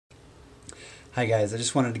Hi guys, I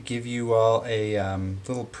just wanted to give you all a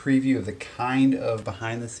little preview of the kind of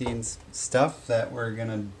behind the scenes stuff that we're going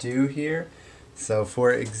to do here. So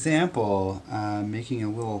for example, making a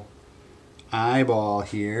little eyeball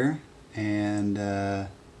here, and as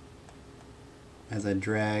I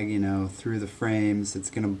drag through the frames, it's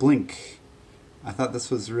going to blink. I thought this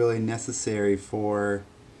was really necessary for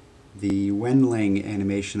the Wenling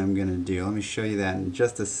animation I'm going to do. Let me show you that in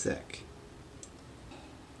just a sec.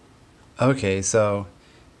 Okay, so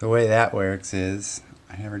the way that works is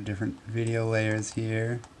I have our different video layers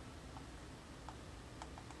here.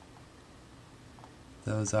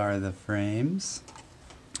 Those are the frames.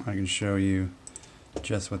 I can show you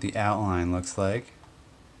just what the outline looks like.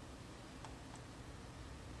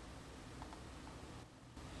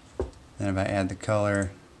 Then if I add the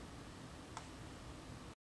color.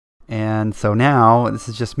 And so now this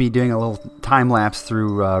is just me doing a little time lapse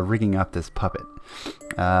through rigging up this puppet.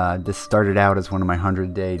 This started out as one of my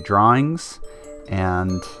 100-day drawings,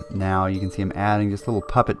 and now you can see I'm adding just little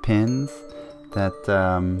puppet pins that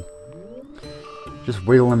just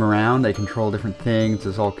wiggle them around. They control different things.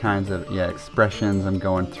 There's all kinds of expressions I'm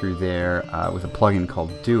going through there with a plugin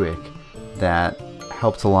called Doic that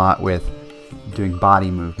helps a lot with doing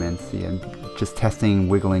body movements. Just testing,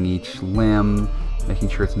 wiggling each limb, making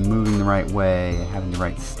sure it's moving the right way, having the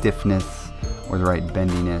right stiffness or the right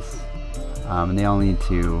bendiness. And they all need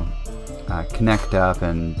to connect up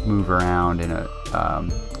and move around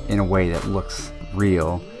in a way that looks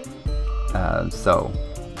real. So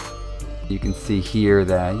you can see here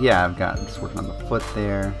that I'm just working on the foot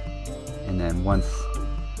there, and then once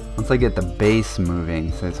I get the base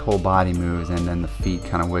moving, so his whole body moves, and then the feet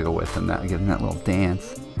kind of wiggle with him, that gives him that little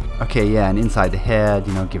dance. Okay, and inside the head,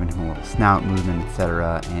 giving him a little snout movement,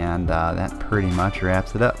 etc. And that pretty much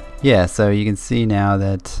wraps it up. Yeah, so you can see now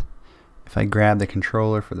that if I grab the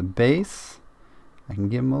controller for the bass, I can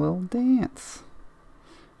give him a little dance.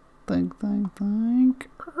 Think, think, think.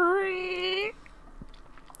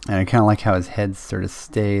 And I kind of like how his head sort of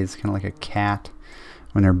stays, kind of like a cat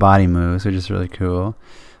when their body moves, which is really cool.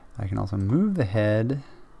 I can also move the head,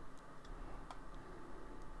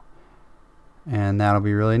 and that'll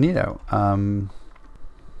be really neato.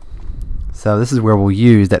 So this is where we'll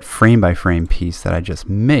use that frame-by-frame piece that I just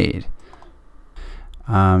made.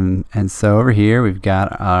 And so over here we've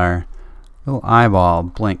got our little eyeball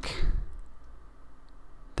blink.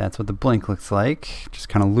 That's what the blink looks like. Just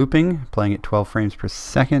kind of looping, playing at 12 frames per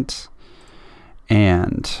second.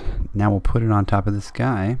 And now we'll put it on top of this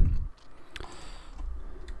guy.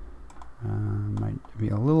 Might be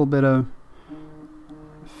a little bit of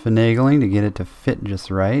finagling to get it to fit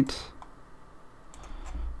just right.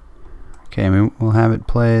 Okay, we'll have it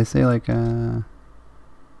play, say like there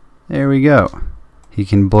we go. He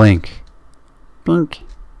can blink. Blink.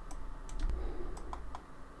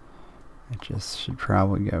 It just should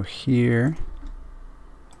probably go here.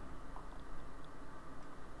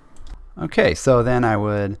 Okay, so then I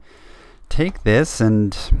would take this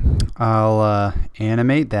and I'll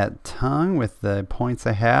animate that tongue with the points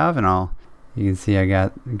I have, and you can see I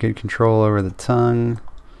got good control over the tongue.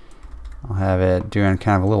 I'll have it doing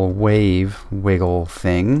kind of a little wave wiggle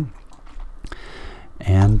thing.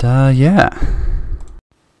 And yeah.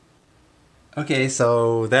 Okay,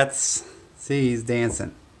 so see, he's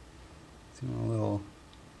dancing. Doing a little,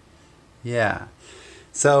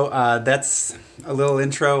 So that's a little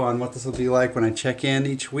intro on what this will be like when I check in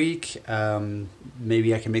each week.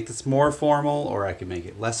 Maybe I can make this more formal, or I can make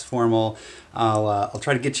it less formal. I'll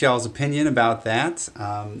try to get y'all's opinion about that.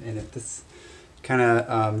 And if this kind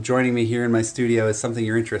of joining me here in my studio is something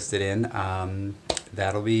you're interested in,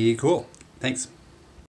 that'll be cool. Thanks.